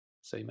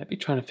So you might be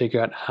trying to figure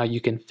out how you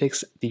can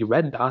fix the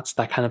red dots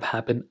that kind of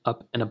happen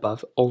up and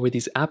above over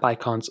these app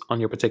icons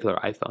on your particular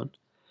iPhone.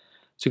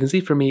 So you can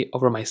see for me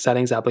over my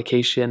settings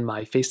application,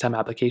 my FaceTime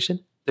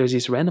application, there's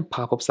these random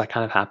pop-ups that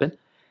kind of happen.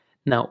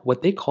 Now,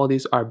 what they call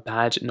these are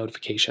badge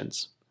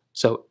notifications.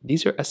 So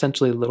these are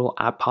essentially little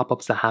app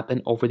pop-ups that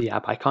happen over the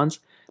app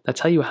icons that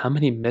tell you how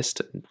many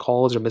missed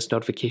calls or missed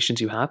notifications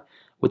you have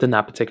within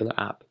that particular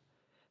app.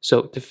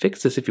 So to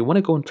fix this, if you want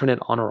to go and turn it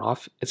on or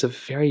off, it's a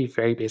very,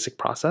 very basic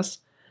process.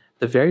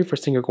 The very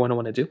first thing you're going to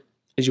want to do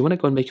is you want to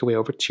go and make your way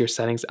over to your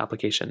settings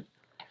application.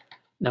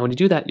 Now, when you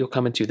do that, you'll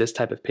come into this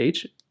type of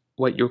page.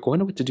 What you're going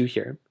to want to do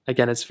here,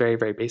 again, it's very,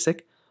 very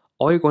basic.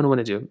 All you're going to want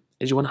to do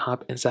is you want to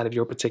hop inside of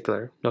your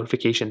particular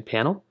notification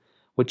panel,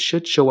 which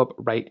should show up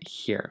right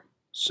here.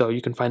 So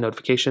you can find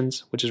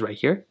notifications, which is right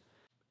here.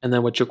 And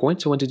then what you're going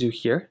to want to do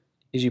here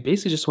is you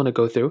basically just want to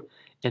go through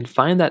and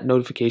find that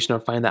notification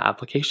or find that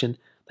application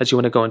that you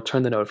want to go and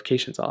turn the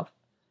notifications off.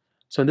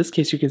 So in this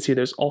case, you can see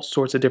there's all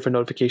sorts of different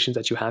notifications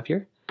that you have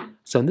here.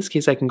 So in this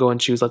case, I can go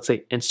and choose, let's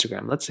say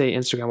Instagram. Let's say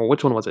Instagram, well,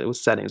 which one was it? It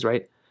was settings,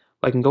 right?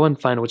 Well, I can go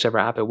and find whichever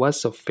app it was.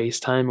 So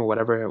FaceTime or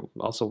whatever,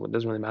 also it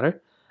doesn't really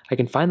matter. I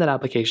can find that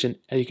application,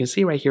 and you can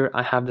see right here,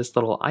 I have this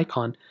little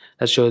icon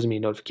that shows me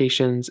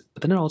notifications,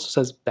 but then it also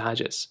says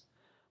badges.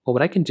 Well,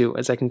 what I can do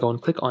is I can go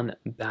and click on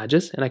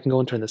badges, and I can go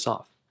and turn this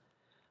off.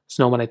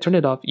 So now when I turn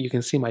it off, you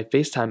can see my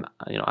FaceTime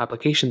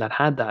application that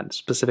had that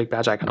specific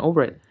badge icon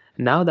over it.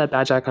 Now that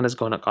badge icon has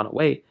gone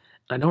away,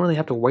 and I don't really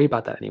have to worry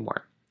about that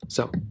anymore.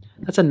 So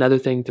that's another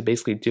thing to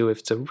basically do. If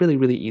it's a really,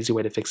 really easy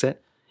way to fix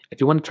it. If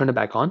you want to turn it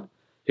back on,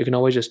 you can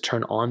always just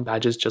turn on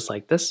badges just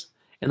like this,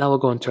 and that will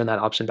go and turn that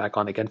option back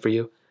on again for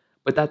you.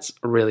 But that's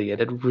really it.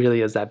 It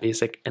really is that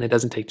basic, and it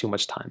doesn't take too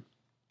much time.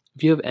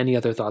 If you have any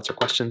other thoughts or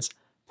questions,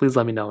 please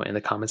let me know in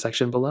the comment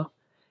section below.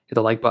 Hit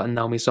the like button,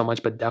 that would mean so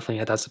much, but definitely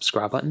hit that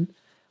subscribe button.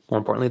 More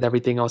importantly than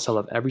everything else, I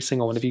love every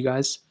single one of you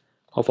guys.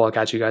 Hopefully I'll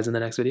catch you guys in the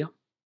next video.